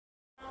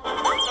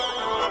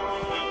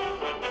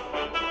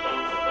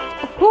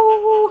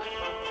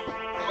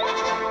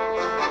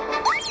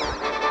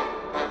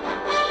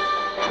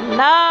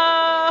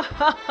No!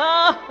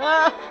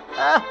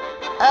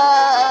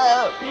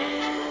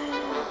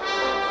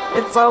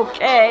 It's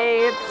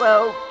okay, it's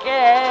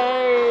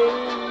okay.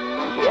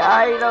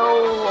 I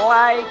don't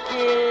like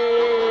it.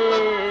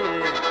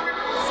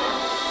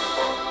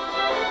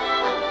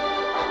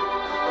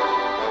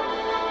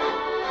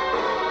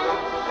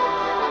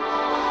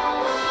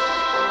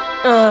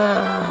 No.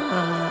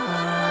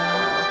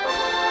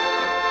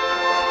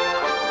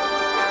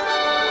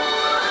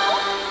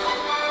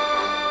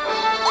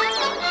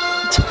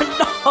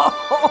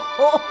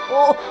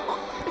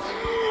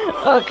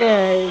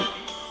 Okay.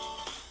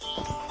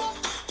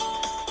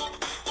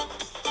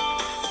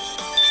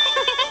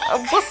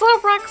 What's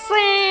up,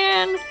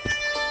 Roxanne?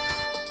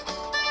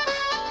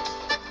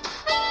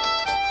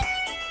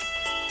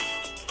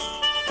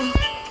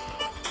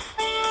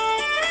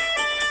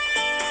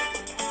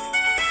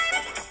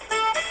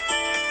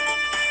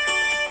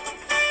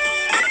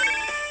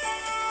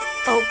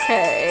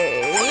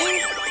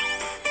 Okay.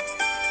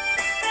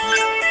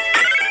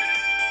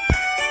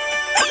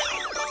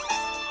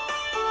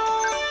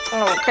 Okay.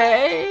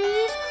 Okay.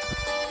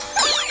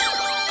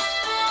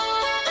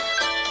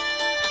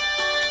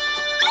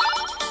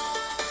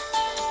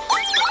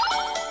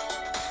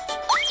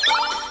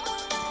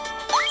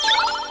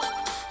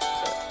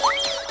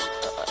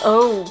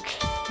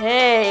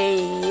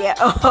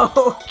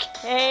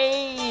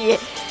 Okay.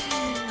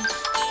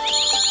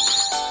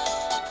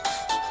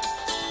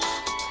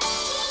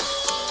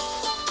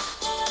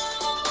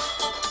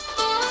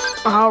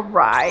 All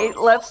right,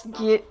 let's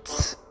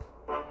get...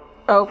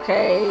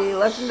 Okay,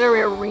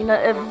 Legendary Arena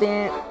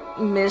event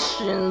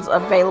missions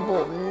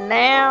available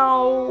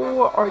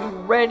now. Are you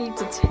ready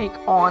to take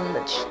on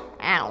the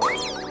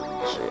challenge?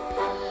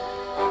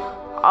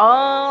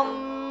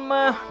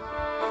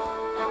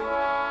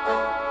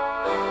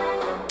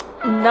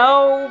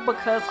 No,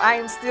 because I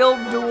am still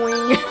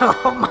doing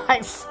my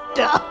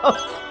stuff.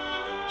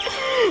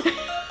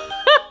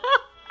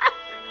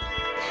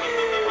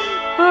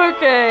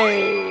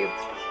 Okay.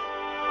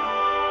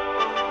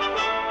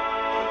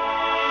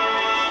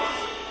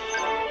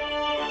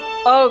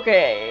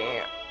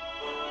 Okay.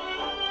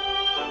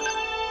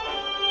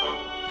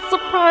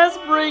 Surprise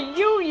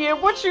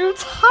reunion? What you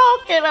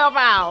talking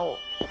about?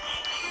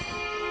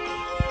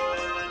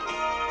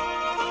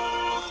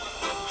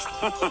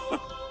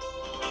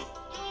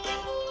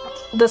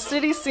 The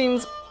city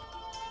seems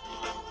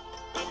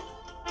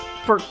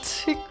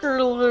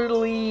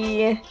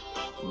particularly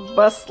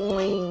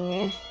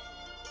bustling.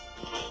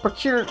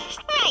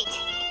 Right.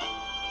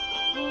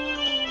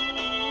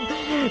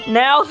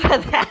 Now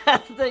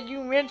that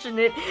you mention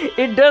it,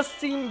 it does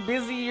seem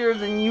busier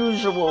than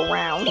usual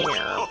around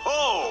here.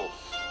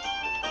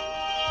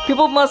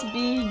 People must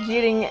be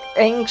getting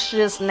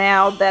anxious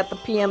now that the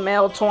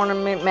PML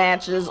tournament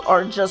matches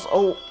are just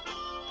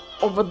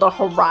over the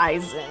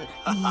horizon.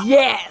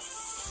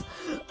 Yes!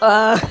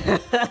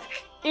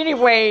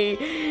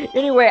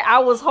 Anyway, I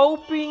was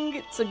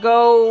hoping to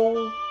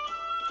go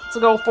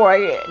for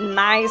a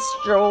nice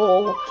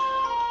stroll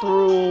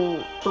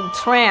through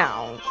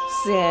town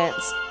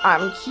since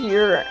I'm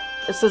here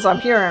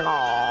and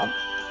all.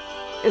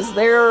 Is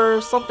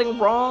there something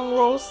wrong,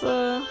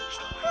 Rosa?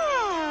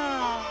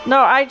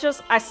 No, I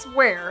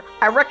swear,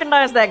 I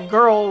recognize that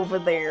girl over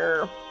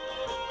there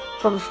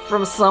from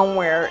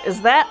somewhere.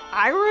 Is that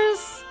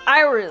Iris?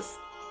 Iris,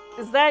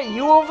 is that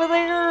you over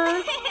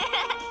there?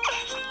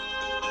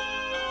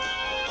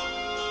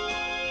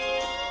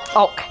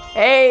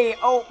 Okay.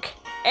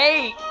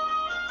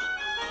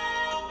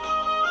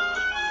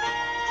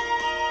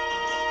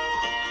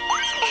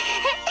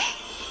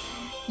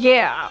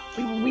 Yeah,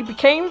 we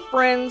became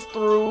friends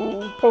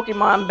through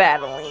Pokemon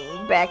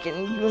battling back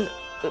in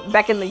the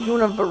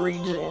Unova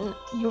region.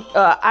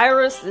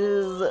 Iris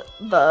is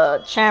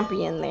the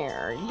champion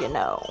there, you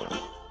know.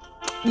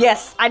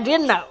 Yes, I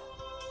did know.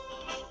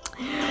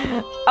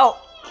 Oh,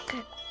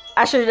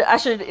 I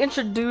should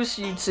introduce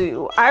you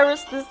to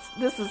Iris. This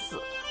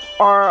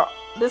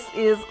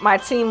is my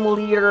team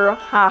leader,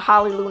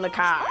 Holly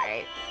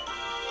Lunakai.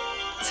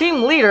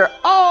 Team leader.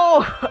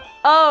 Oh,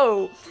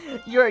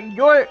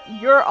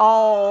 you're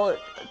all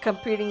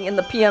competing in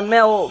the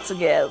PML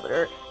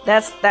together.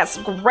 That's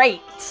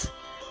great.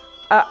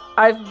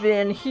 I've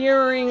been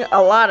hearing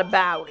a lot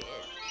about it.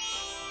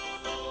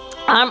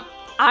 I'm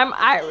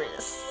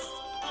Iris.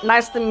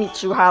 Nice to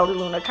meet you, Holly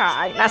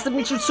Lunakai. Nice to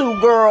meet you too,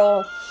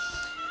 girl.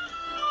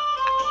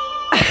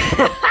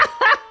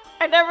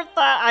 I never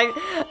thought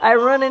I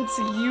run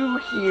into you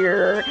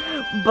here,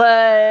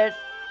 but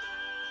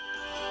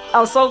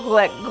I'm so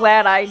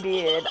glad I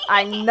did.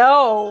 I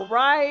know,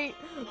 right?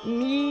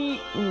 Me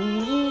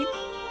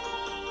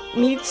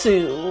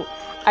too.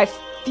 I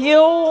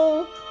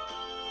feel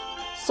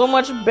so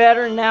much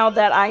better now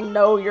that I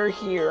know you're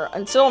here.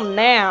 Until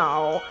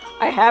now,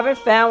 I haven't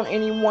found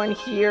anyone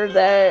here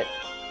that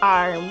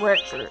I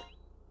record.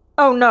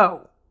 Oh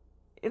no.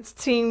 It's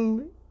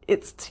team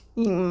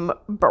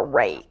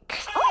break.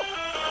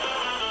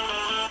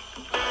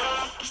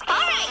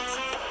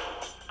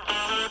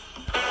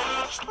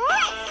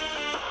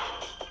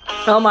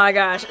 Oh my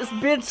gosh, it's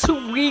been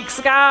 2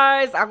 weeks,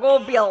 guys. I'm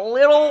gonna be a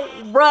little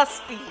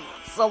rusty,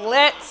 so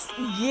let's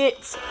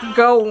get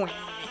going.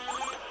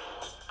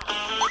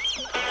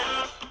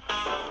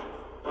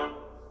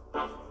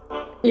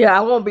 Yeah,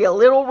 I'm gonna be a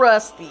little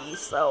rusty,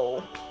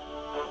 so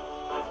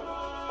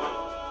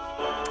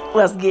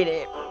let's get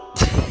it.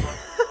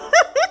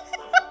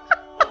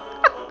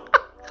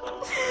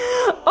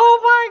 Oh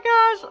my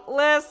gosh,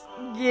 let's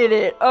get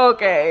it.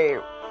 Okay.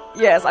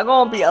 Yes, I'm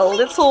gonna be a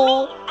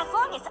little... As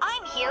long as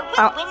I'm here,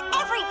 we'll win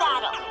every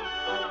battle.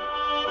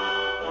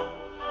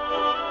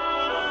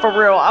 For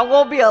real, I'm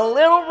gonna be a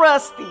little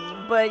rusty,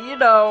 but you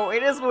know,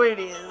 it is what it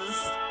is.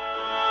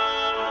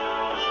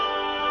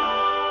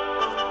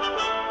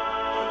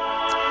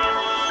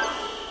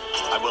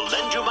 I will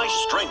lend you my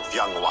strength,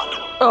 young one.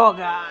 Oh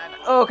god.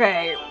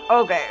 Okay.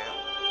 Okay.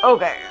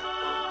 Okay.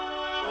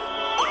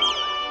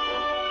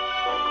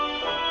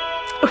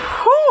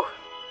 Whew.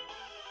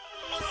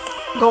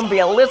 Gonna be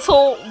a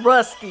little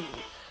rusty.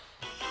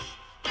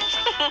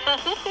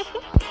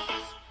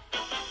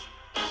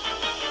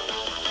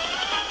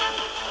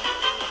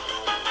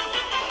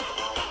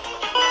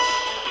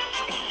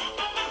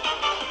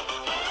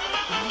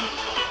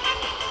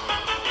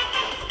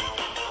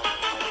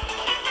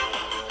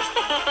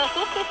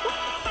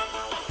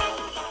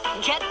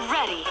 Get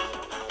ready.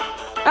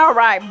 All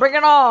right, bring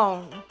it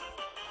on.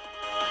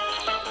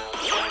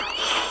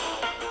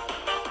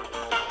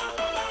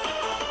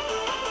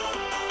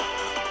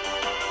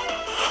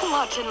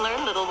 Watch and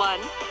learn, little one.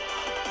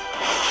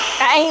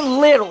 I ain't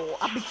little.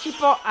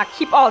 I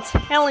keep on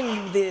telling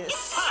you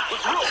this.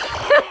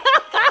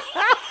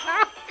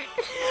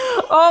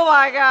 Oh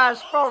my gosh,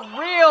 for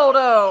real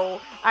though.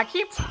 I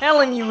keep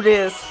telling you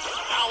this.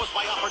 Now is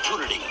my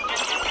opportunity.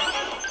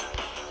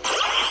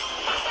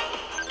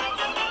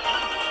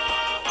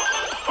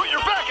 Put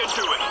your back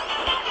into it.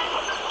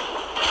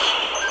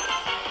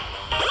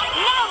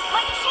 Now's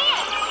my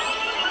chance.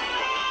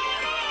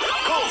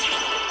 Go.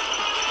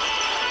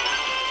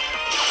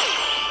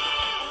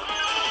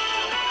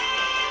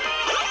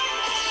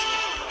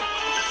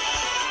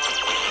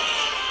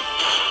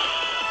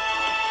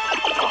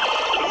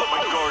 Let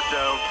my guard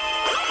down.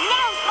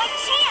 Now's my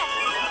chance.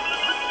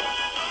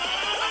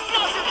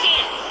 Now's your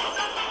chance.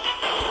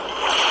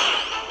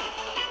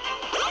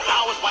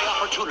 Now is my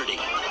opportunity.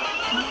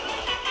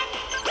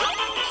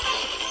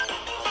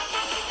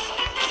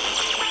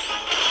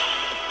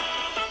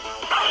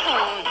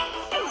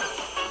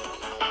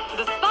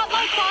 The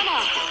spotlight's on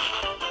us.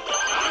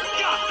 I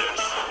got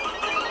this.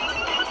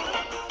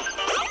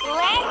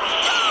 Let's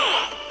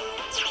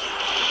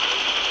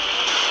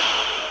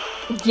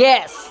go.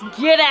 Yes,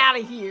 get out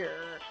of here.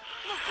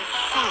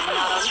 So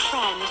not on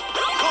trend.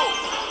 Go.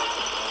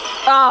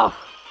 Oh,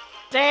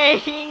 dang,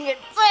 dang.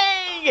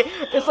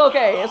 It's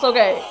okay, it's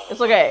okay,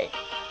 it's okay.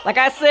 Like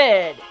I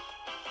said,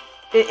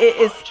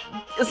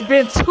 it's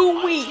been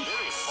 2 weeks.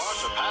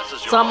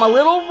 So I'm a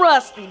little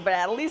rusty, but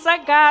at least I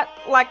got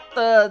like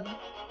the...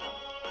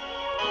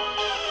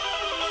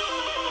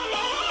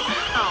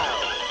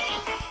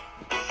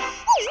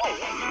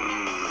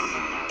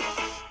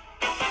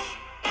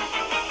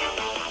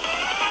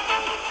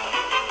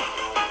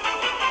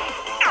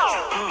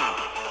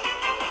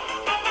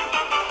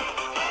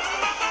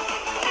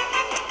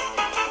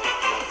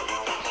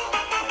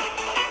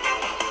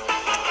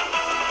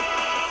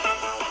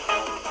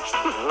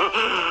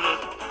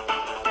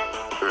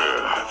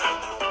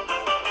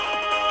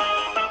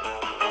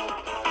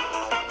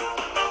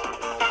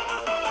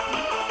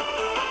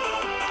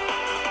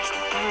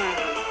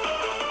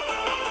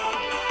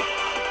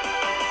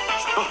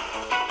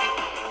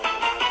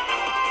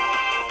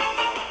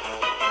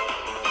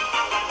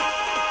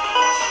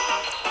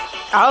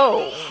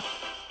 Oh.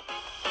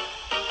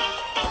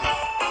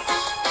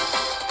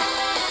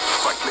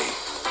 Fight me.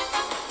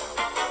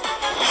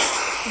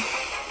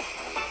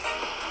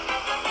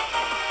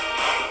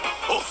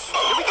 Oof.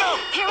 Here we go.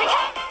 Here we go.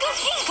 Go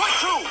see. Fight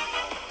through.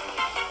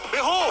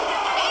 Behold.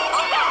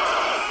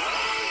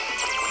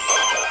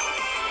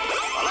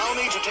 Allow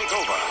me to take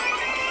over.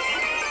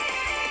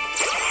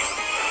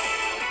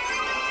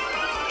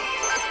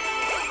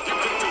 You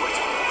can do it.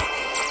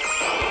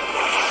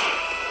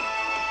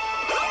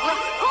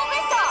 Let's pull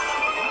this off.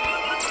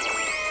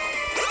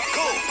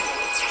 Go.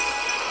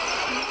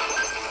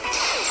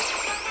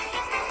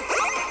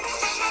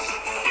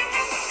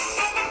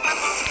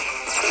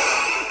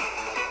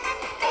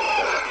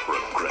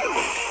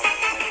 Regrettable.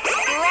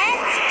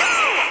 Let's go.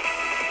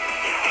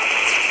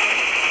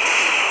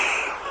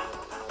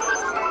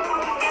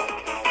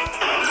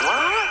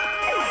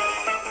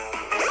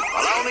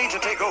 Allow me to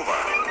take over.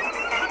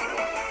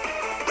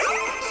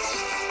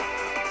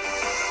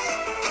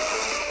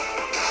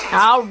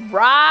 All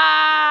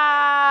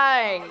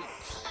right.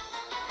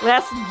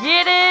 Let's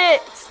get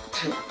it.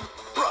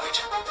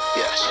 Right.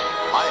 Yes.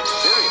 My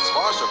experience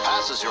far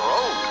surpasses your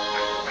own.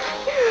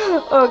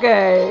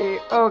 Okay,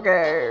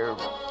 okay.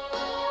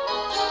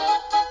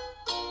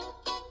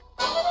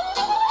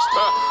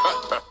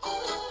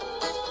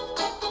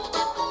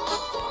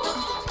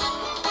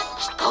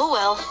 Oh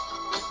well.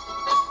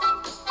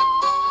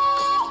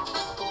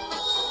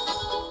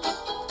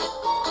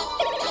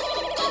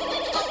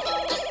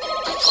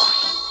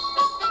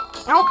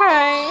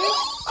 Okay.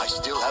 I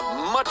still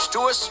have much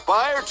to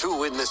aspire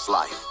to in this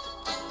life.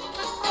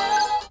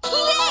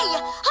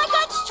 Yay! I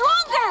got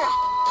stronger!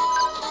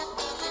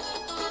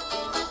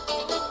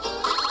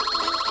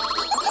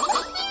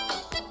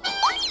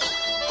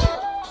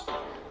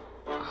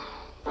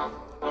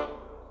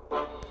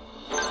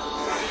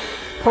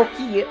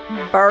 Poké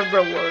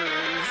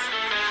Burglars.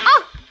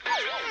 Ah!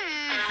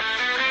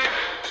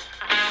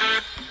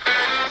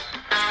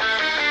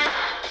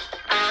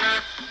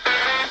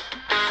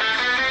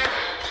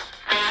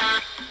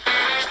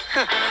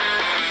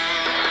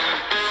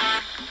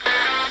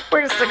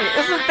 Wait a second,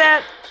 isn't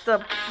that the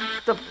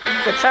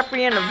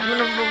champion of the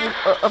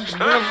Universe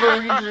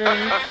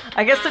region?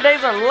 I guess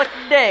today's our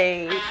lucky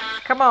day.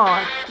 Come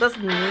on, let's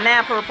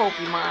nap her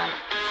Pokemon.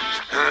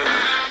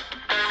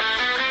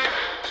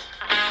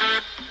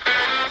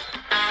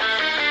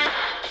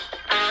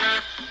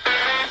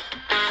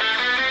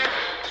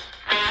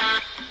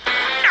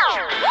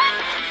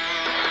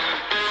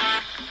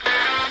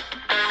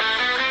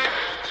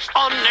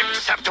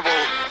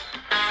 Unacceptable!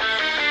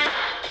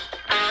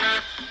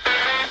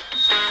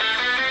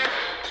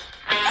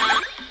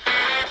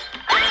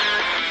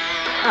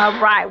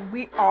 Alright,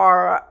 we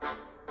are...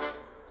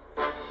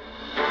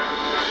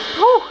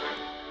 Whew.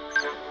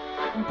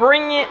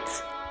 Bring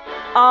it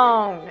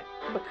on,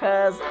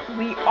 because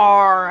we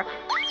are...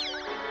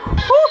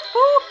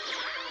 Woo-hoo.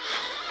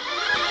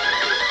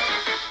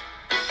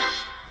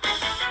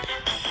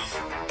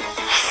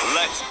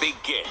 Let's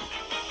begin.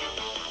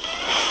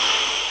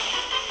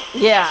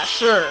 Yeah,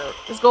 sure.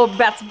 Let's go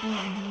back to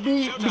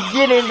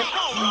beginning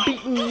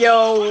beating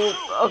yo.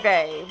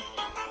 Okay.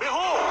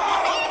 Behold!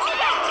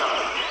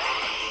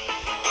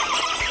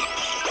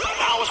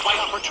 Now is my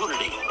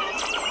opportunity.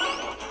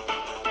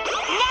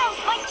 Now's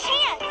my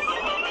chance!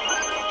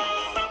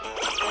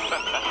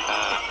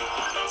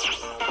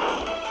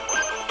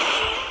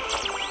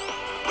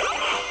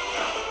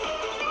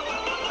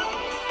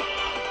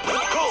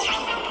 Go!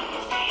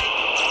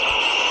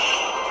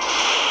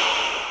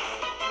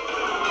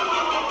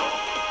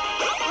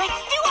 Let's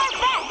do our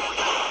best!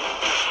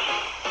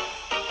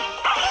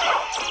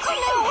 Oh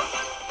no!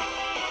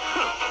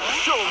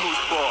 Show 'em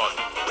who's boss.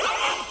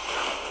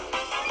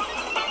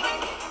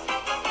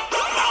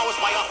 Now is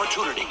my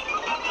opportunity.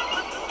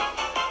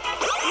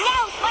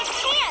 Now's my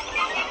chance!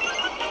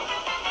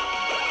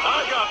 I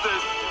got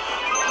this.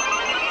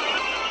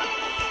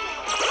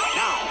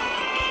 Now.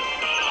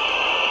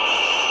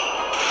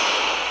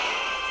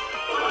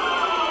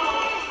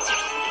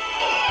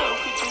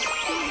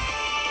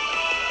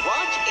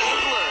 Watch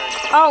and learn.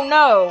 Oh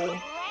no.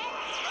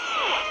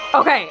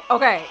 Okay.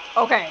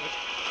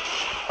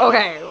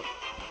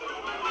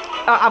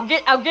 I'm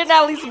getting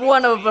at least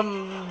one of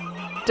them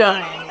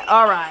done.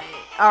 All right.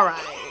 I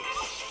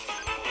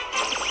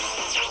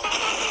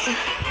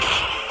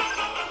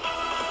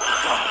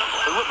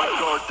let my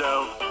guard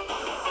down.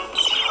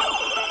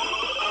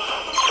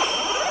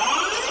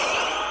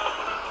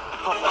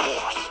 Of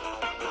course.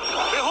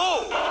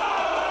 Behold!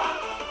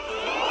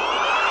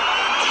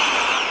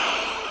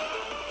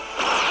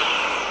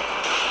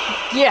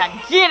 Yeah,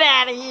 get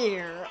out of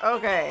here.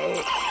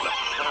 Okay.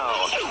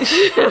 Now,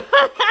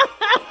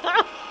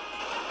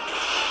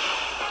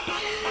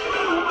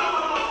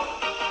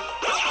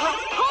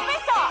 Let's pull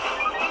this off!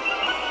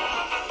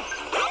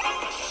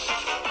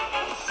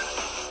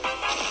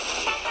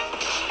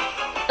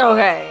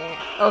 Okay.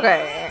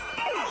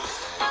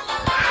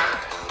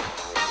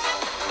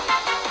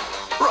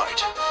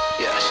 right.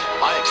 Yes,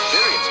 my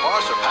experience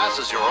far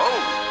surpasses your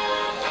own.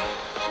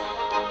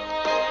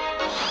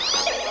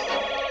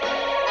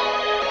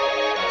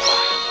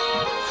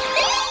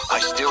 I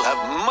still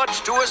have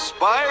much to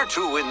aspire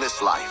to in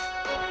this life.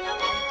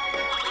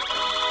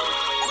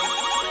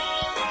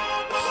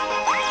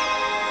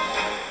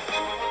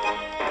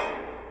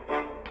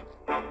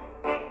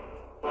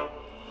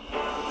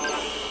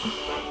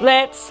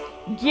 Let's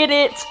get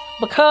it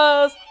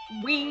because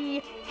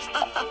we.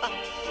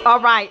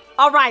 All right,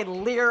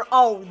 Lear.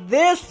 Oh,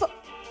 this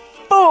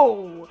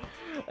fool.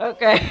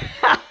 Okay.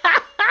 I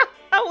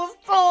was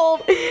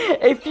told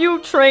a few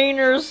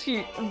trainers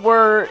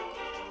were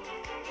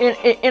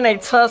in a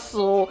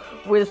tussle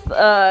with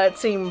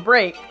Team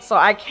Break, so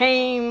I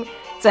came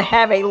to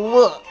have a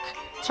look.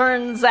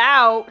 Turns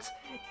out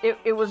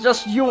it was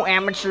just you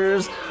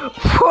amateurs.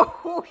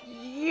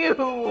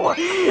 You.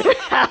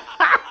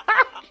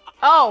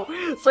 Oh,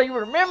 so you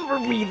remember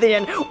me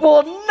then?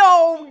 Well,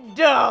 no,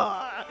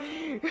 duh.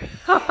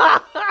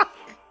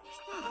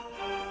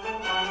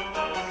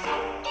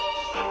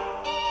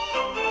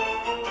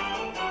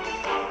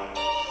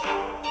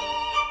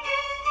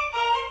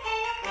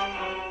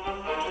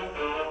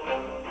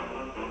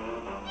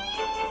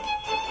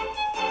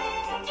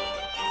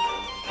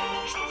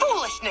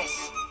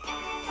 Foolishness!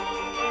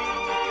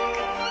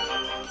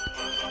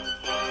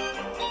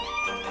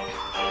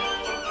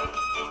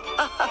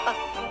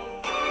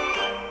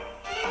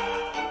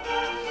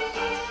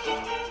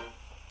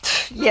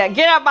 Yeah,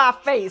 get out my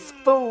face,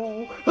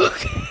 fool.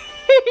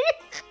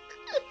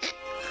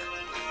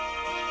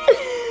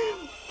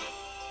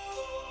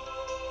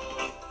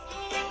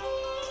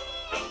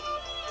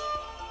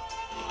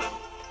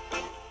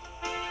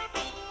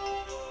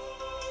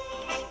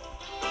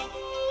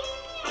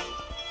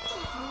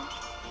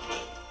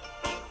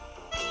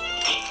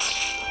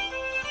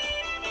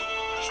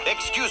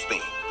 Excuse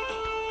me.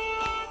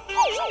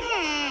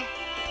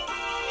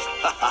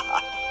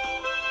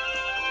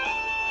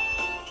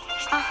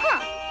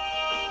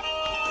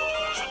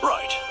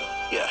 Right.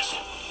 Yes.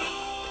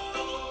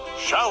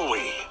 Shall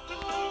we?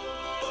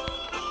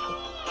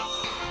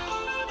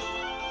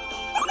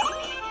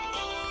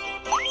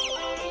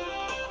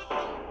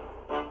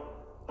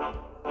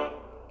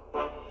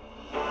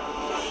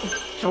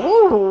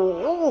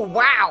 Ooh,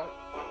 wow.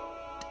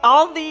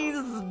 All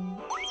these...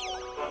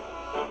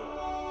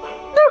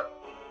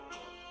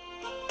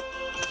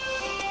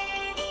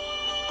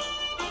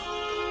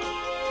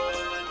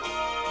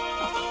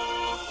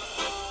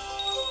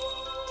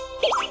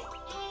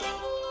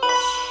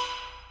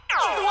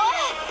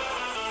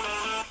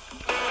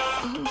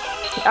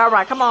 All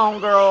right, come on,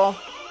 girl.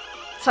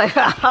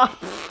 I'm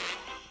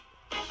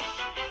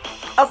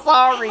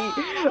sorry,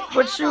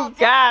 but you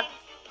got...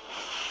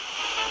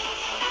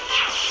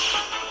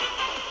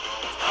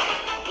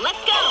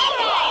 Let's go.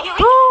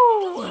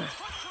 Woo!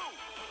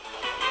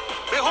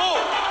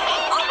 Behold!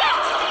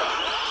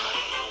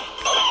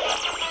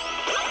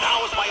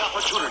 Now is my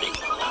opportunity.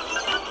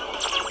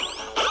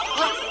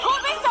 Let's pull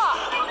this off.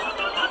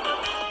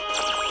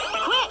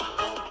 Quick.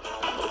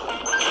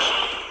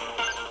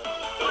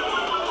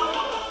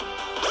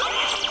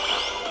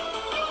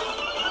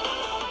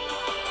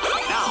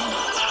 Now.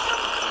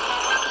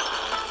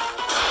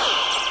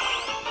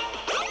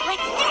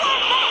 Let's do our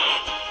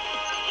best.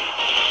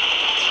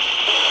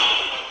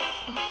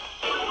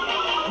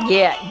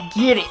 Yeah,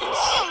 get it. Oh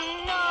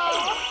no.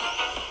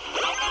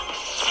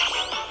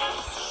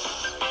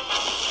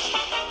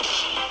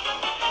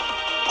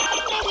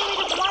 Maybe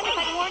you'd have won if I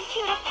warned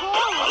you to pull.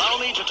 Allow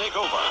me to take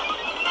over.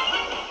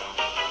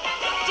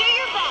 Do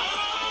your best.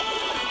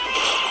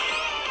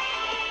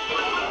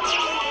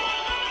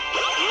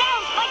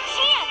 Now's my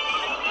chance.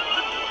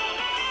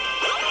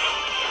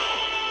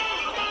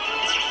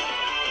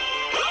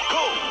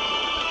 Go!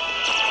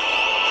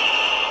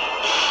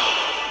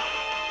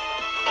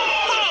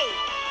 Hey.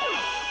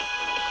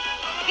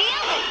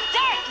 Feel the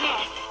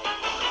darkness.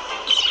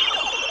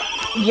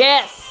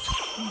 Yes.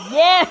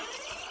 Yes.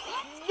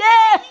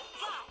 Yes.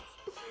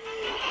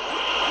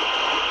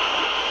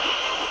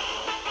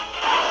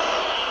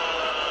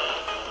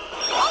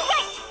 All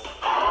right.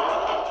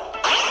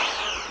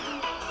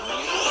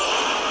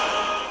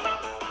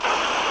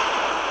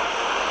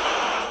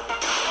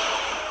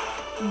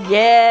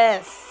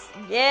 Yes.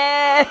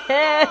 Yes.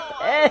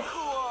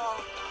 Cool.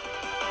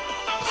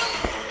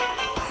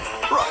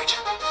 Right.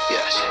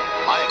 Yes.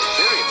 My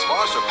experience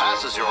far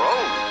surpasses your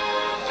own.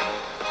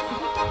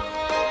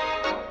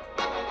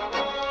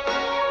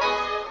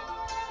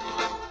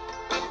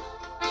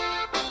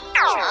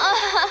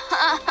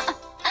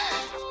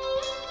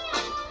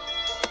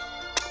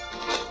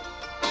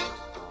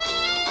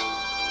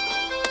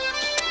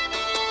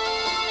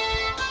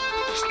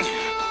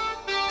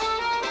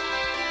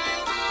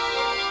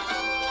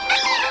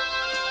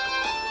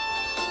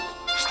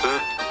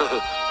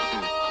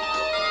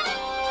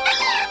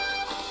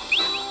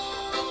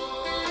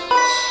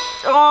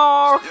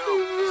 Oh,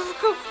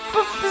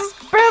 his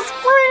best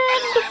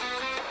friend.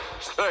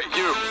 Hey,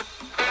 you.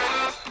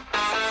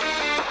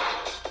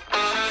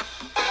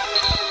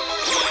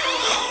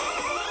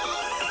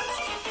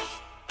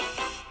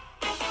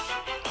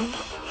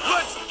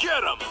 Let's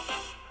get him.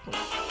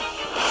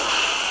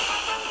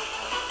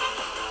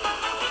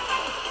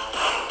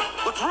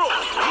 Let's roll.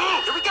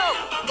 Here we go.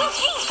 Go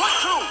team. Strike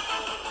two.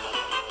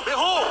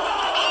 Behold.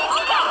 All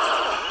right.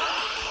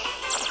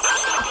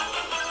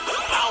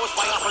 Now is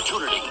my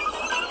opportunity.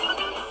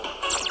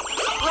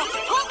 Let's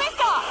pull this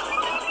off.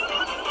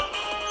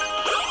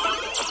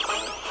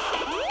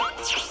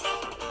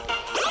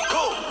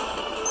 Go.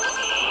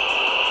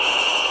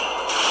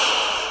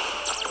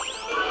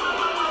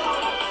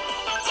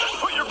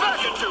 Put your back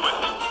into it.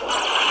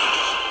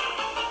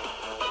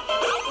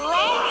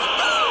 Let's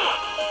go.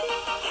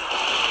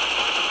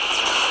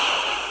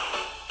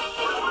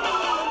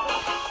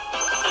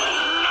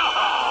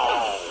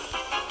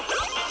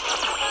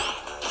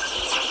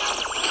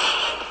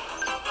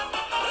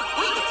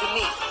 Leave it to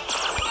me.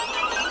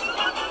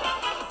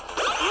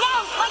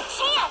 Now's my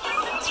chance.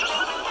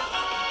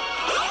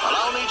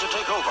 Allow me to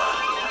take over.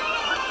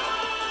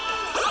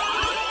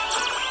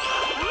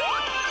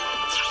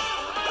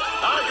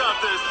 I got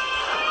this.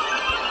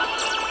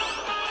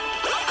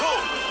 Go.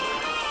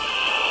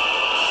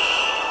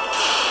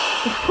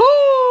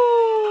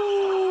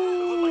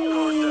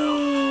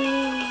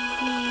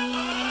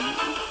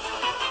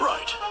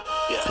 Right.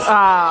 Yes.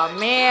 Ah,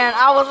 man,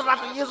 I was about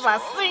to use my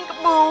sync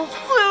move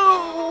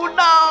too.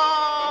 No,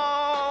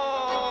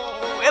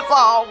 it's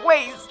all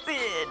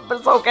wasted, but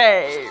it's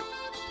okay.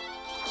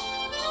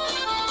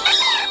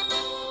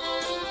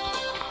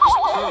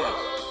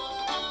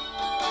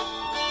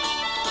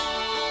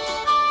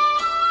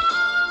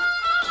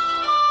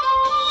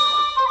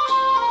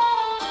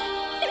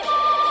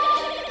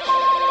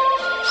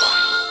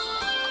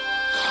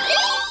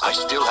 I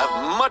still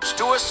have much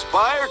to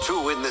aspire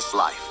to in this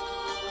life.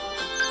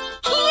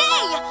 Yay!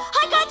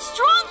 I got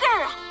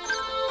stronger.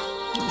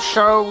 You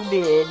sure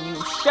did. You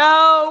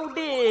sure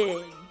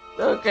did.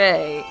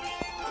 Okay.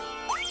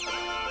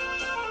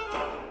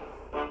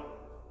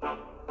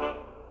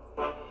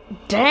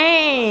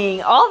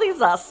 Dang, all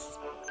these are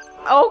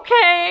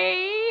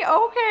okay,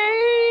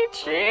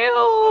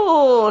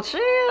 chill.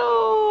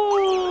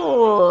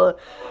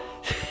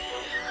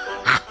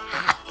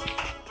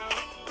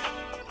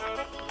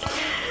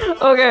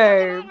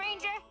 Okay.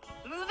 Ranger,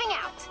 moving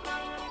out.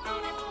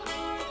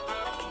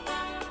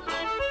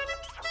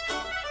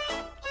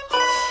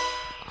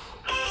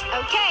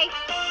 Okay.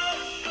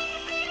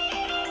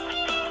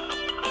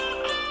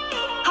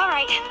 All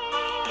right,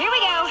 here we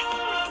go.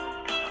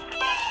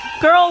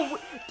 Girl,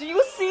 do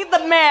you see the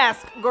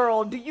mask?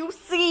 Girl, do you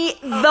see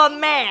the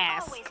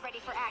mask? Always ready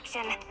for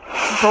action.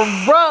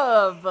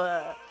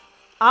 Bruv.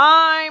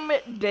 I'm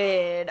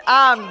dead.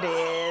 I'm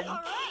dead. All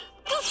right.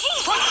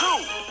 Strike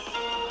true!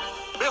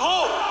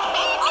 Behold!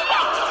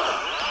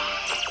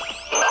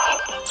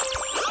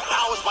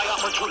 Now is my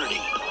opportunity.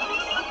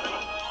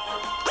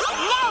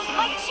 Now's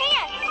my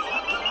chance.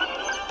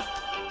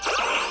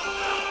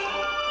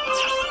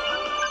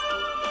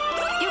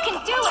 You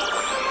can do it.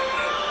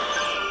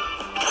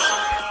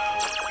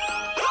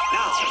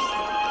 Now,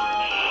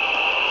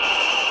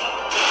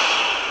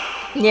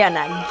 Yeah,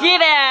 now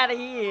get out of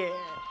here.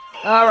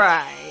 All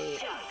right.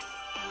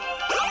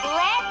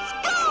 Let's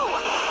go.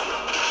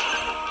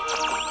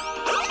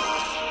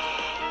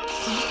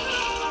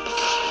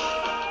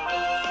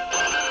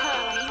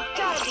 You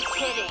gotta be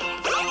kidding.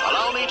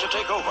 allow me to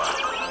take over.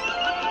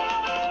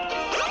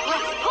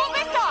 Let's pull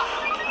this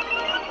off.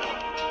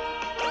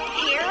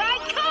 Here I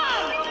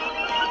come.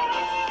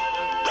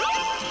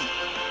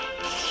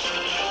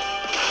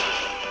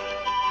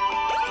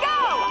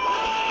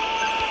 Go.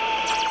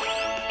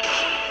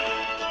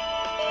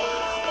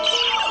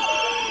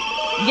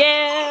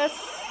 Yes.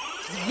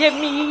 Give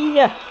me.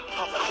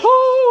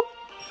 Woo.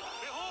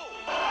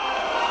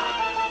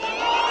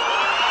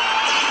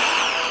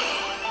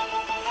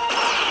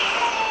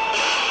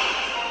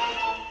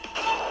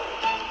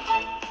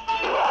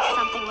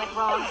 Something went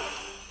wrong.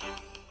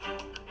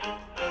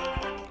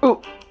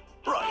 Ooh.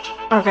 Right.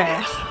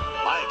 Okay.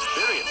 My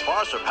experience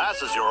far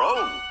surpasses your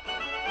own.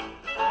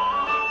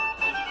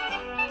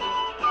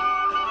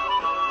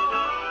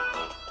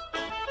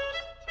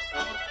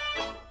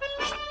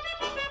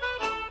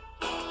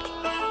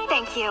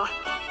 Thank you.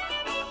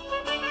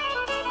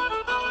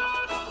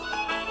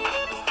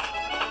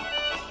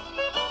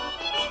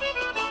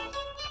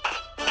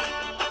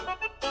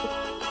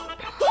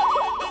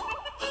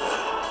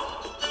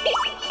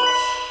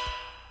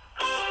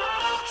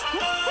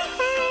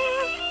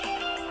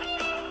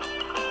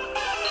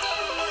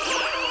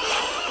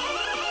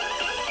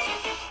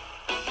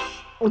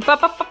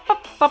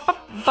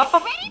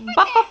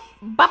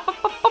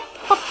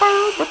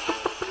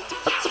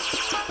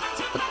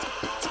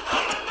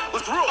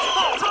 Let's roll!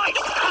 All right!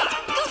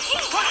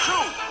 Strike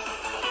true!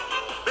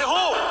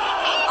 Behold!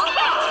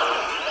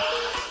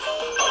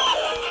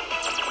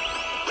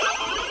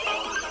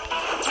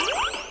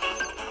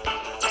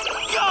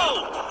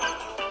 Go!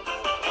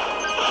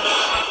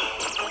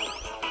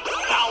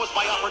 Now is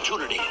my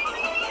opportunity.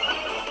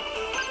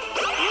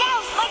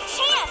 Now's my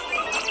chance.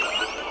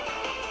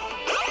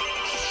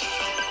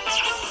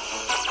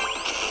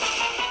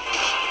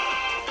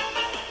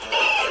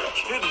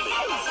 You're kidding me.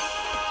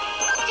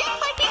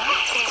 Just like we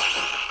had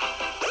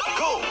there.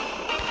 Go!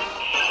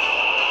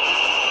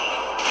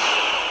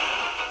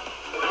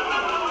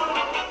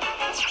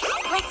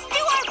 Let's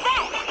do our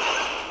best.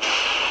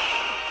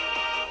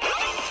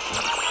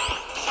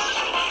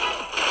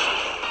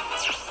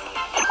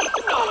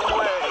 No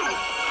way!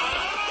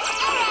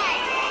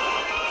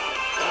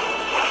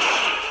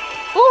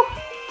 Ooh.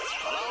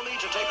 Allow me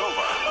to take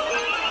over.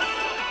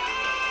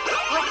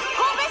 Let's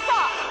pull this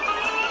off.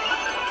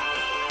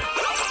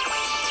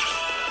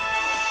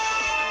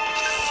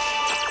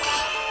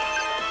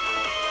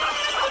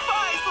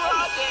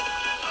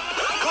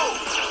 Go!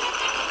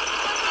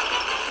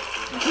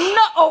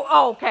 No.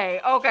 Oh, okay.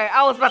 I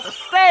was about to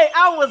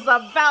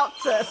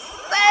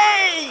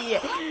say.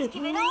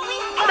 Give it all we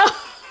No.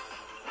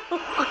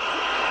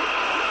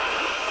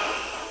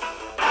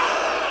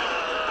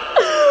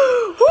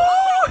 Woo.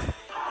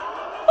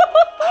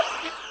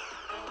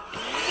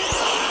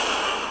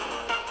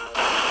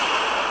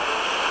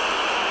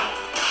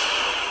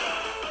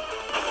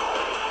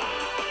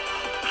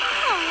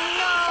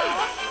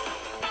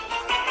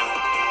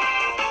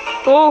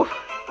 Ooh.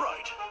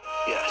 Right.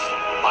 Yes.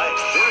 My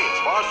experience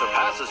far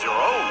surpasses your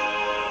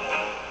own.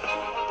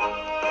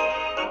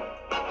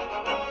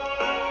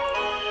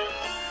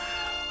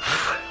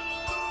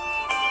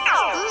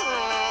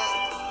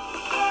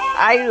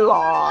 I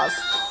lost.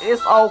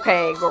 It's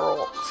okay,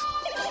 girl.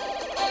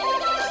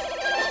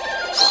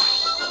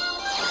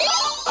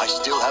 I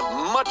still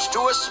have much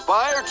to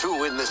aspire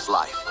to in this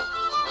life.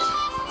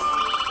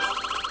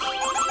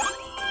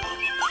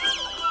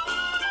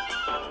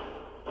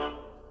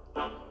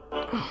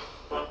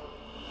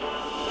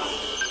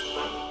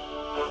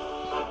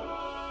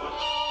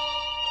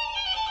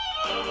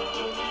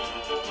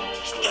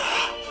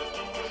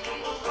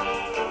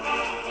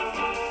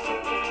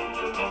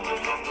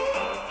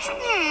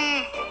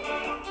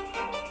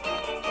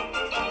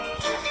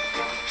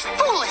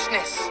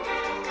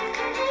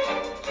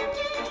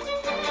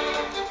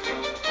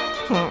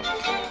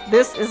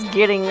 This is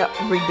getting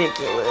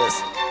ridiculous.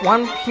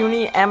 One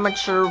puny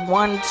amateur,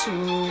 1,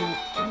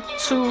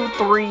 2,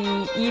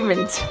 3,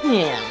 even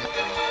 10.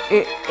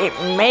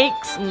 It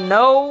makes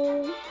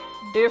no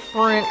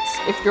difference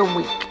if you're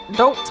weak.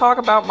 Don't talk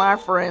about my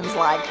friends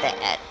like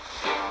that.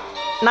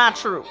 Not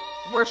true.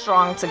 We're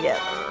strong together.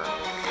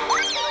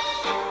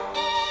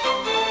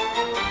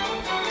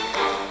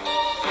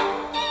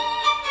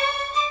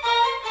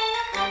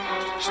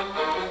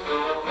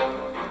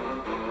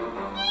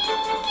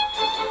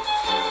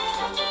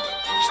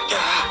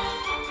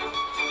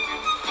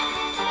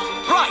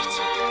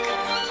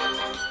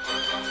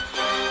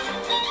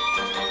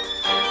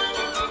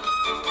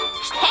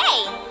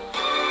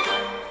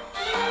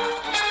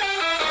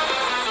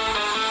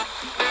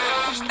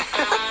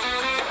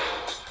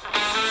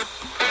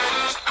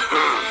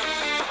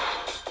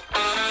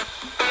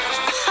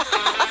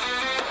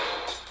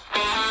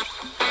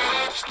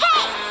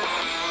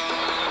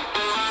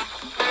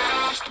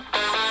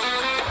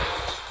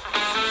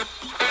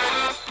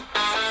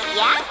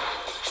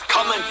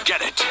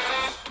 Get it.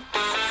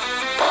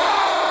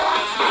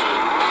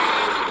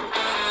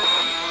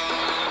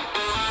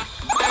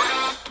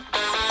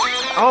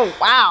 Oh,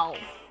 wow.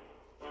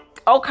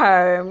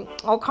 Okay.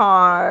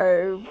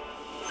 Okay.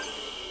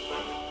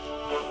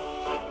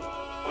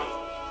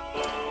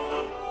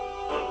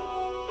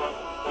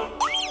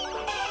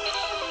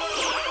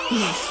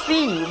 We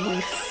see.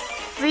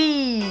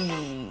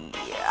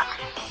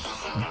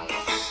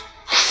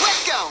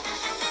 Let's go.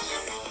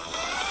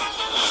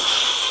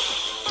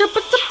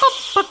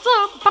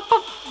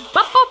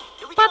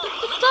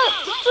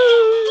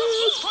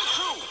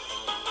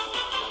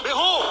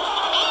 Behold!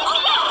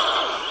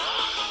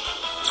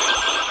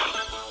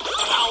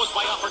 Now is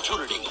my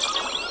opportunity.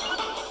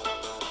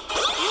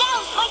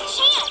 Now's my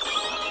chance.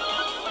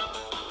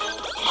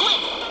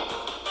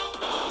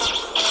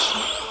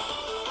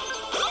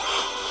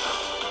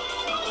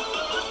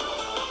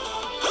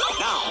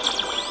 Now.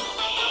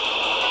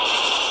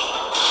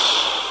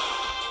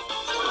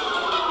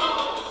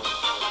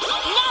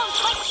 Now's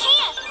my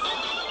chance.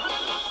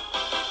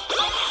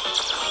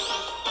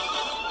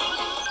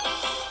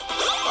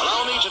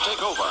 Allow me to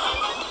take over.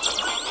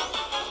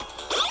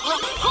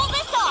 Let's pull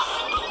this off.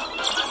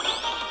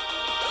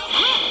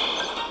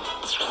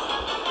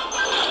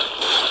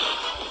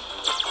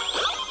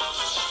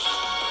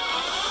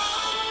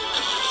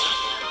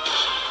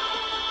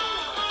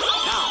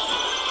 Now.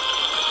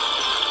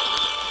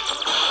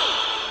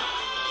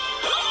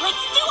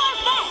 Let's do our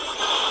best.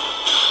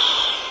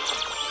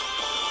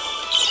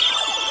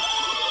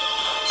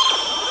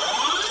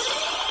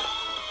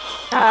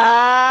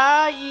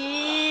 Ah,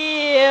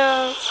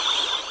 yeah.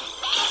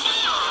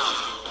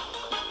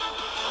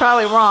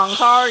 Probably wrong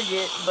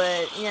target,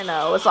 but you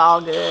know, it's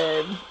all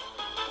good.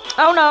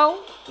 Oh no,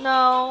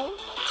 no.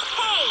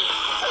 Hey,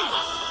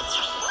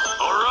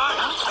 All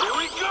right, here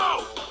we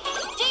go.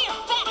 do your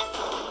best.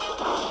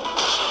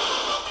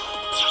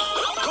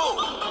 Go.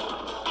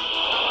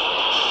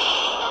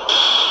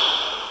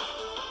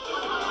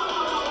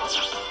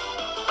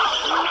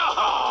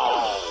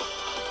 No.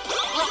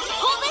 Let's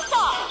pull this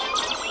off.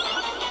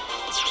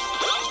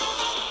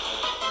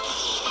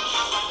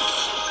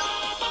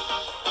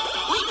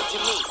 Leave it to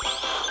me.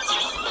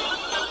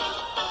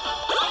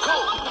 Go.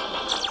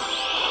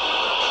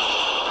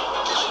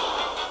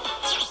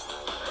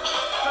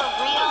 For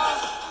real?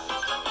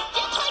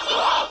 Just like we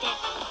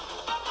practiced.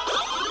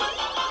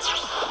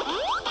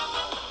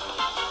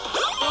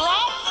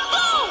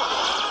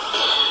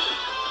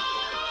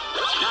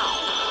 Let's go! Now.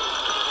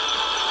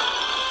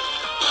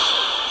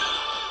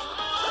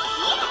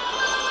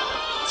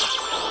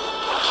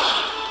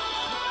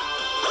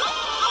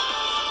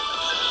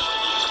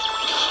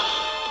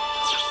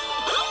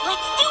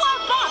 Let's do our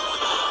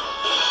best.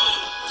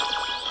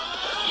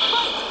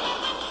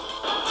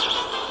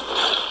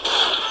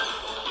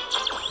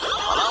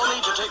 Allow me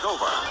to take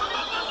over.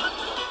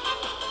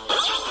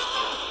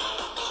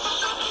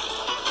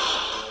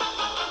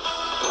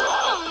 Oh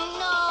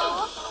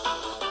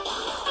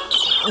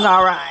no.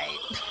 All right.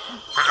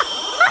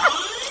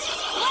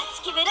 Let's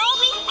give it all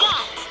we've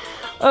got.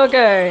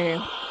 Okay.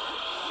 All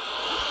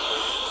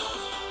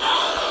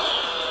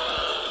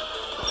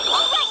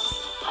right.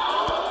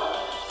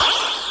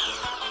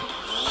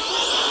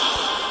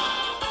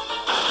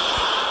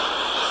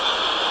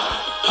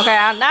 Okay,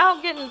 I'm now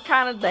getting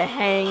kind of the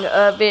hang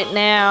of it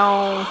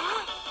now.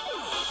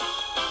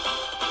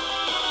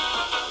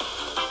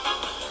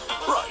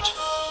 Right.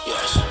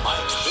 Yes,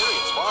 my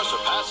experience far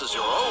surpasses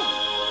your own.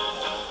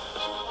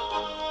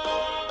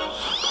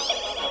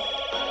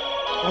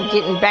 I'm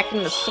getting back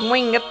in the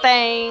swing of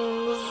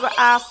things.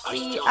 I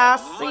see.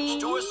 Much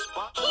to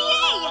aspire.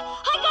 Yay!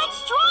 I got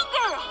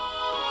stronger.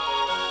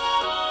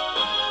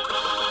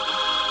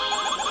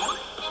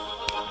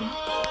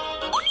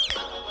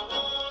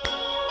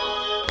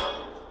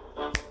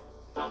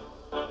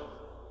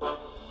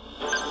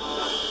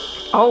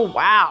 Oh,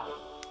 wow.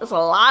 There's a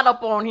lot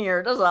up on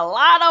here. There's a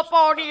lot up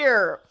on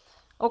here.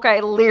 Okay,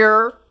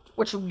 Lear,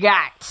 what you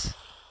got?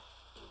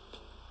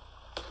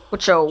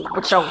 What your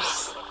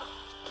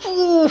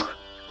Ooh.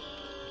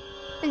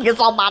 It gets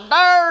on my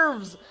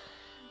nerves.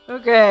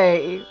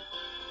 Okay.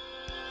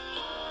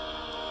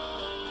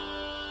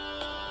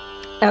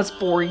 As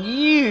for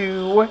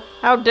you,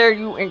 how dare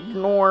you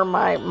ignore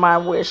my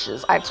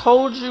wishes? I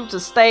told you to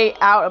stay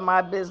out of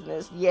my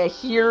business, yet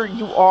here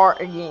you are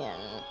again.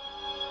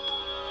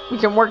 We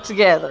can work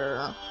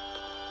together.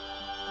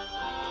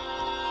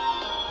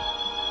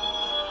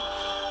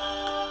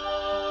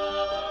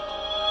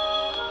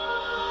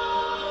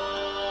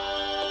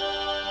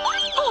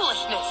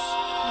 Foolishness!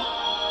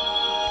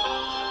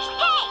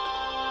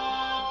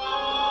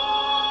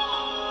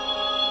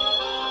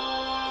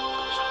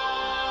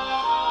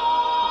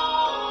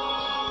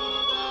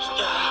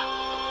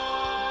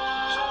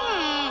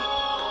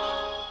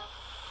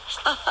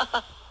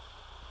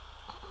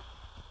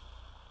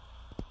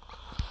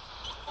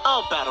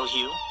 I'll battle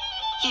you.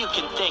 You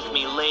can thank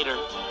me later.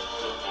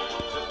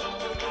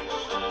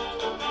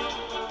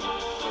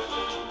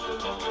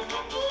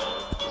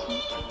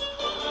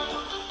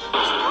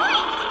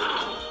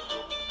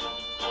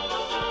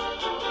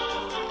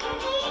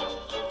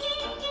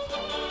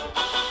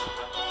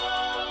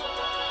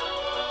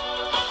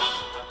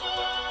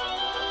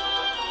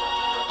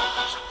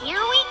 Here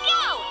we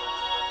go!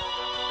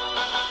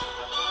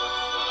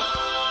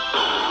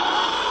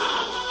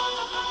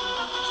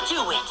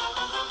 Do it.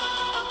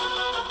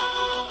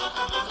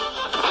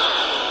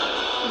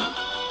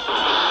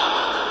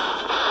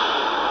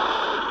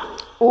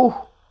 Ooh.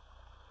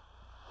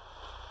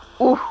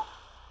 Ooh.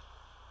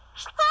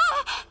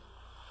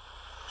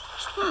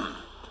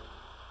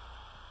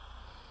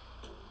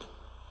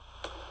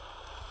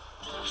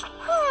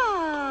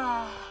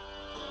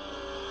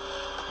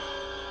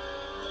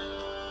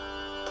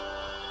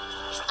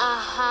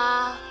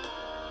 Uh-huh.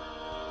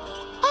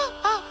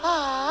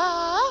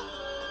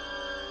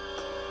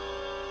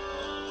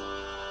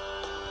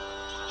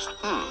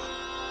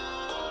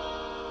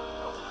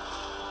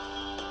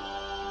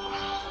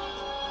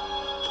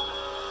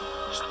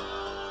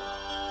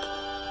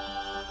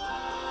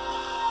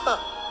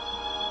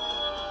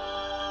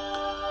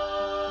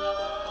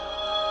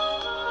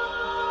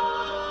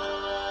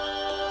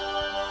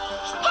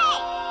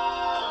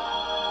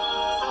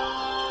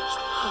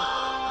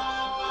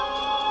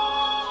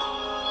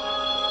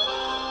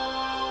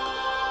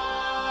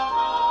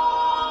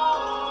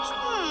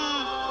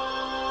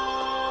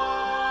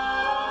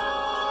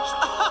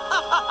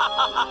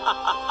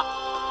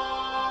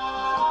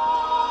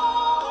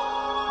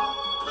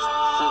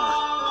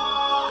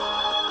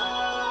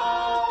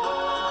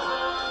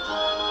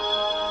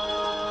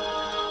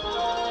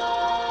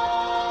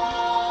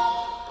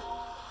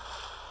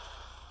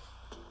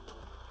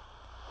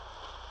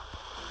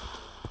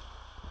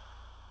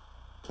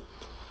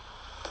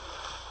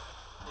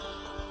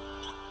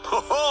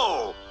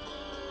 Ho-ho!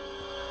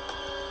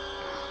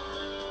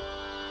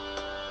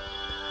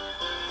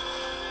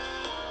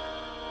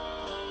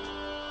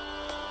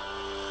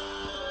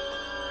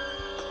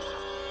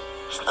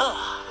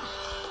 Ugh.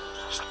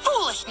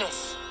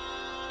 Foolishness!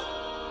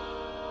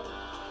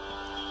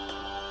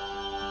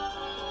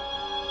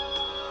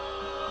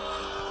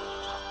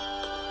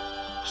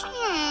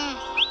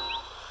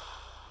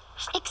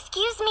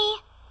 Excuse me.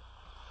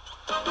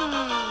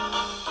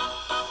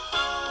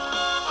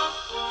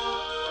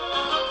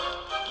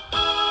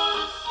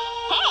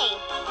 Hey!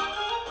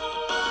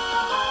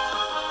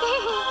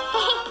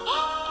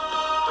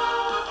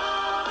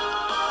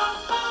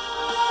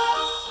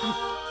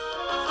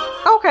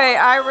 Okay,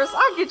 Iris,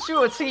 I'll get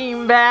you a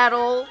team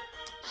battle.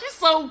 She's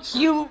so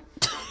cute.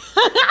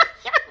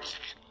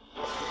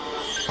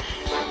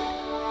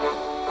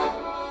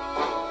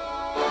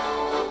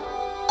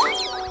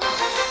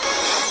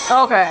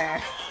 Okay.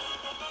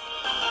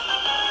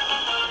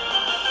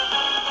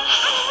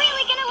 I'm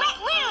really gonna let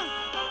loose!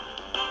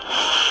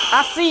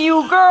 I see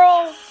you,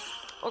 girl.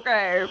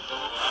 Okay.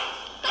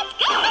 Let's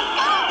go! Let's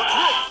go!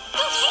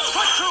 Go shoot!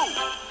 Strike true!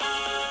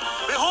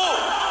 Behold!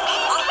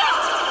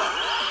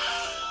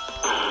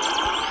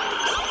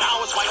 Now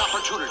is my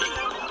opportunity.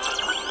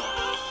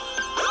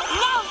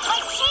 Now's my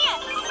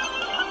chance!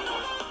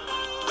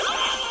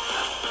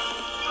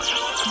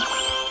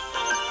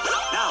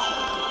 Now,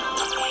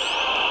 Do it!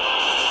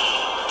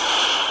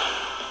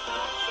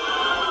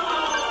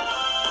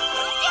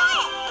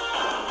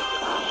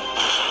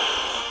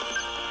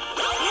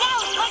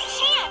 Now's my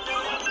chance!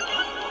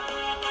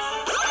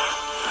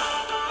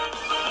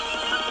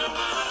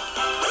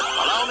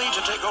 allow me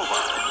to take over.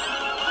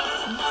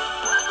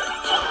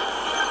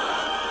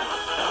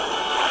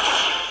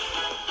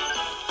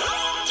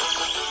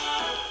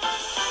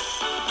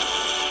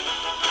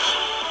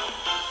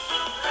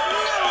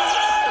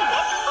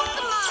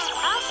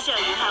 I'll show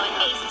you how an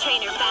ace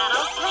trainer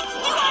battles. Let's do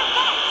our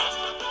best!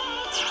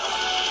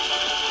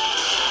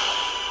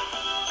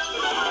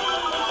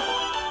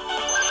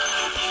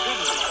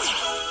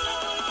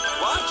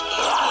 What?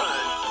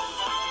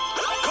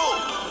 Go!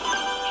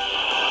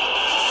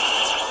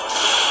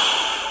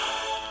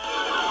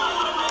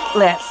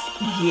 Let's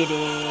get it.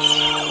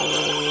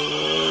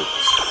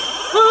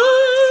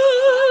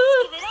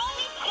 Give it all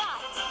we've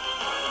got!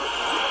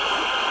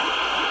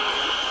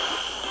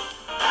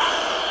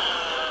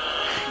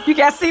 You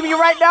can't see me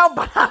right now,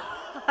 but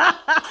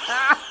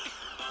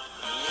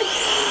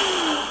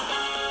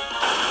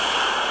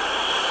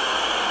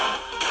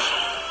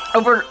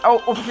over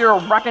here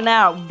rocking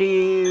out,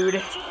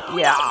 dude.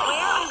 Yeah. Where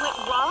I went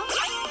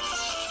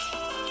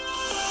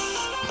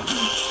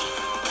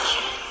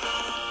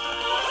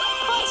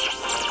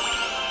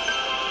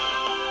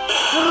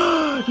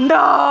wrong?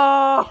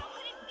 No.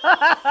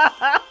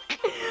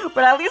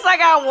 But at least I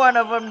got one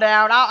of them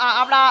down.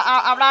 I'm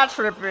not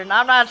tripping.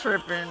 I'm not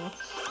tripping.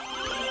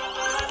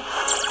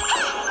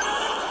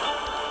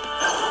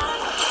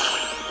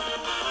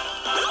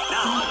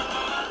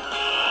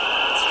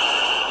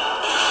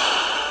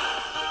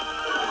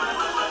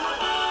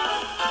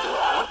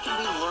 What can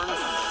we learn from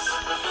this?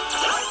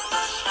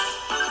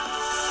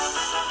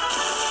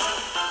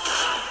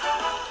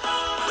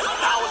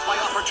 Now is my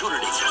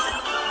opportunity.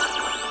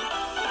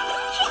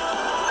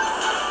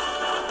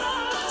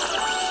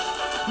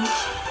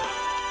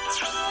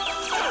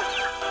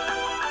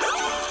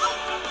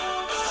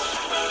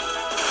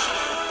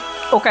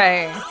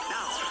 Okay.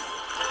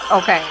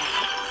 Okay.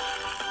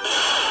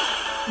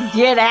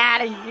 Get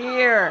out of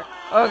here.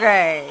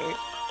 Okay.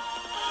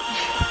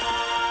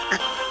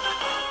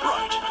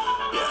 Right.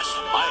 Yes,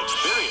 my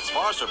experience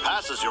far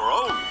surpasses your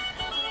own.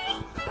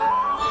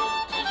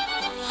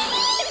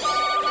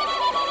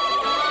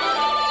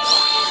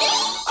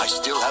 I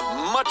still have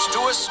much to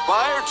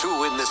aspire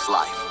to in this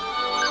life.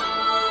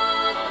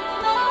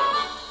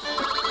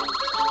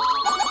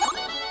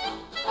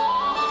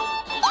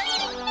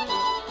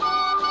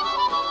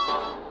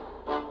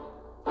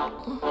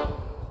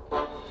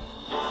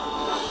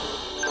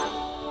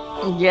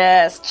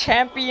 Yes,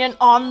 champion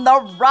on the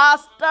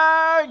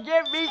roster.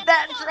 Give me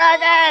that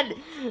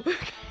dragon.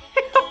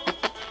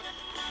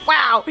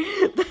 Wow,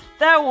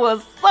 that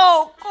was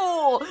so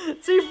cool.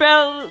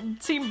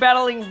 Team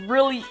battling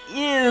really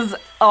is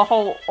a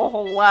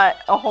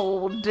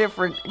whole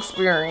different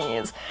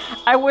experience.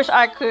 I wish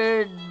I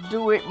could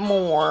do it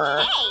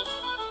more. Hey!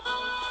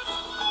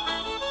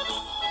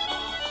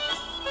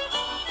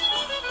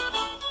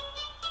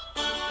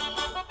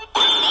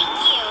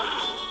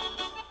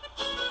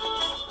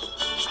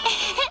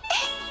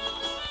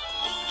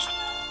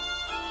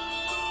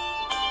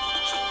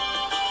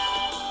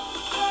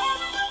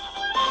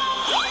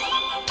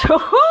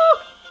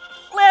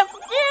 Let's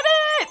get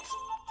it!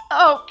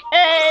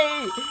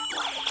 Okay!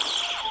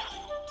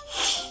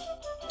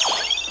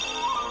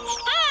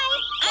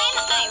 Hi,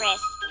 I'm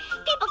Iris.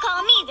 People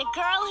call me the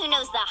girl who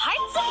knows the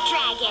hearts of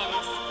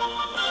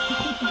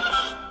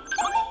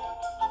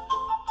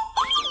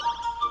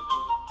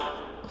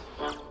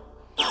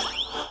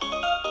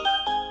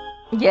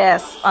dragons.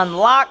 Yes,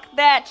 unlock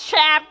that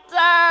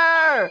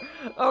chapter!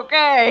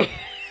 Okay.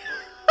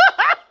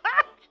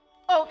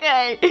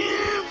 Okay.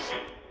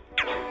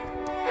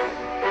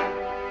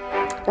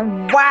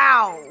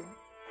 Wow.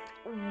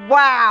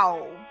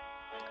 Wow.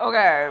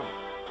 Okay.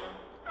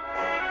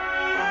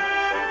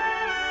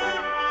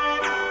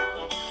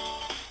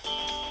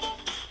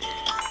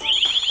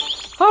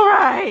 All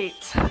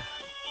right.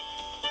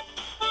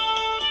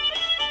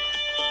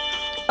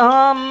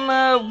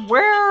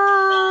 Where?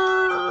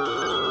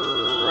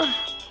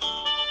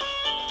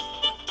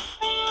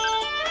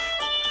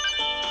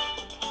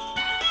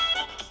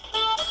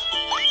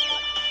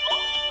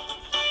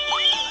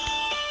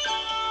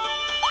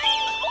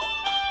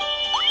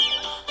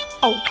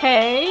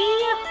 Okay.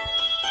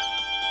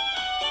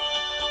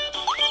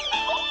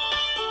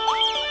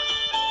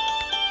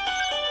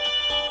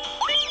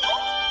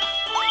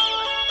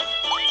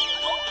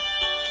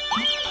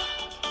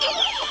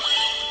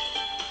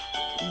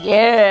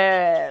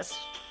 Yes.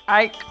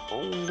 Ike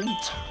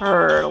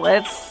Lear.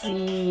 Let's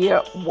see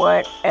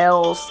what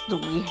else do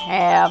we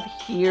have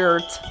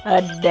here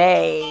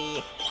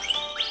today.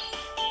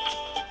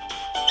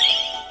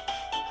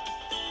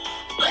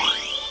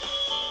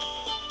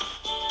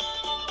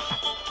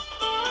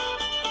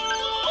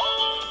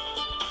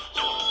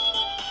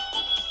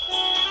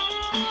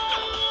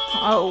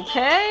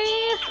 Okay.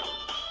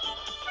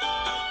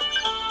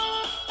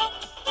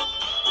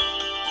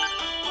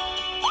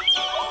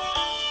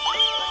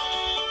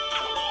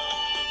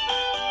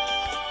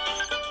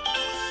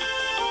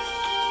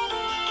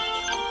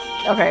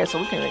 Okay, so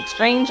we can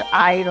exchange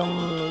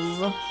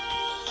items.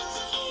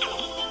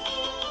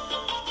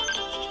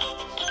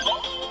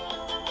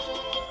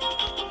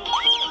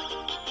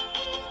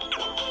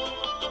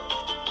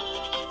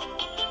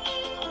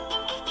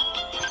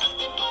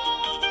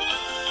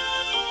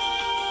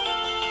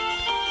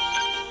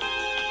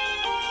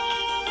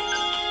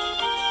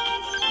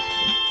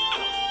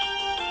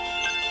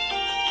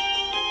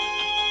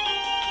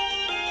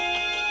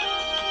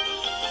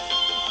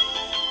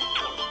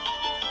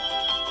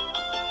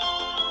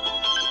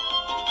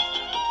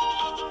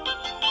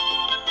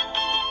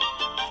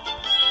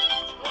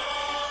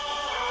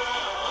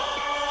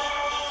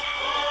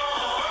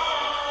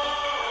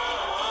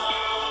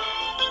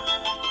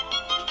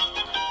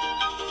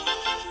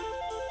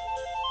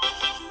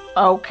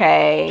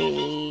 Okay.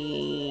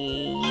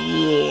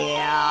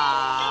 Yeah.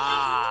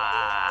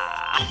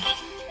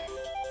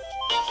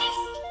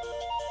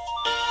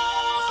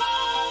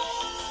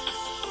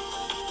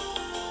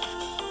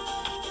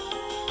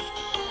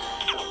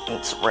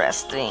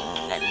 interesting.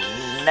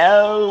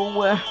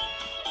 No.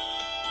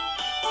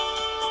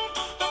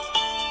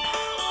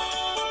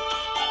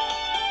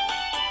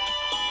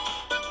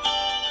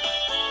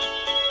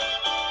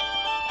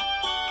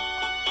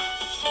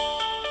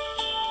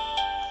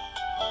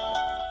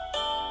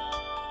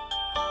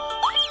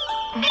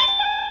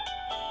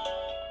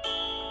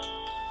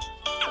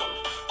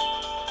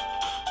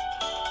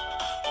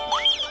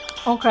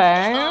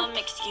 Okay.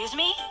 Excuse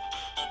me?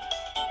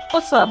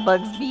 What's up,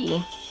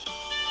 Bugsby?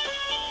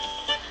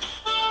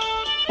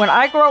 When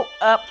I grow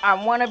up, I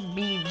want to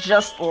be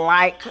just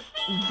like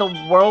the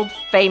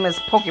world-famous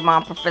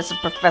Pokemon Professor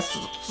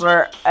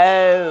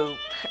Oak.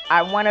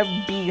 I want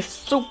to be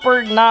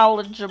super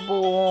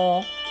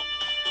knowledgeable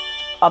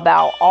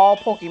about all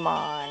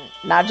Pokemon,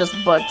 not just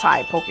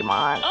Bug-type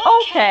Pokemon.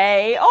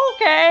 Okay.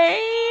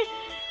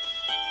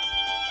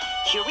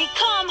 Here we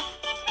come.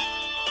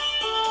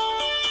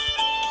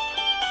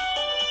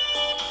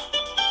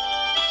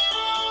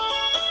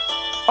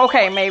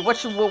 Okay, May,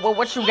 what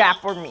you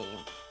got for me?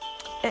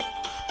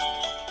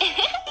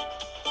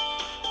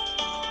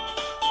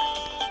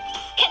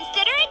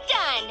 Consider it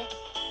done.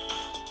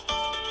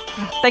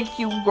 Thank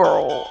you,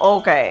 girl.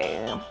 Okay.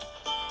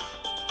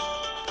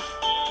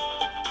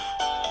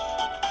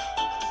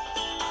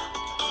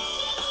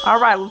 All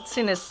right,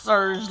 Lieutenant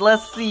Surge,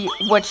 let's see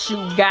what you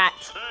got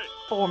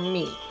for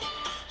me.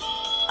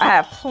 I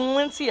have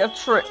plenty of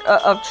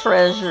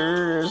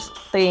treasures,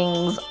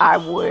 things I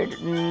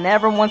would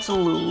never want to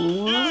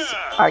lose.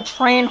 I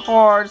train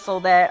hard so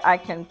that I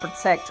can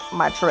protect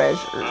my treasures.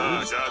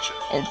 Gotcha.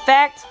 In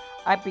fact,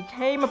 I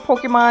became a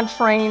Pokemon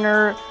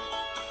trainer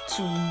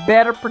to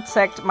better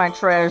protect my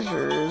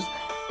treasures.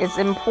 It's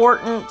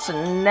important to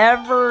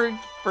never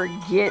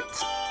forget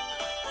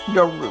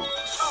your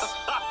roots.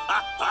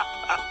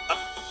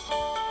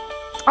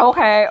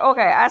 Okay,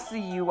 I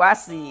see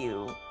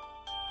you.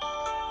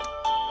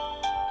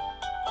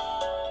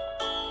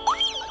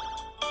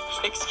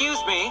 Excuse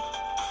me.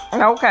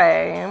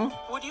 Okay.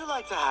 Would you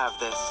like to have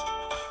this?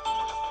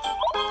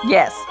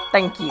 Yes,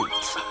 thank you.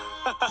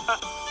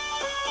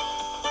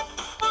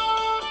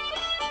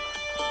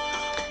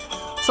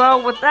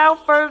 So,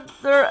 without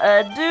further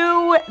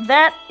ado,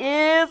 that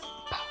is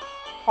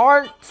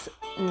part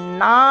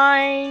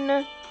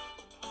 9.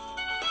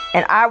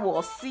 And I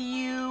will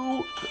see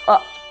you.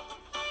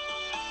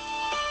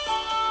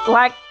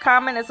 Like,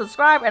 comment, and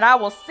subscribe. And I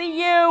will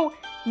see you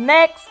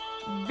next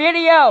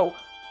video.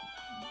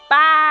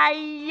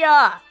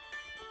 Bye.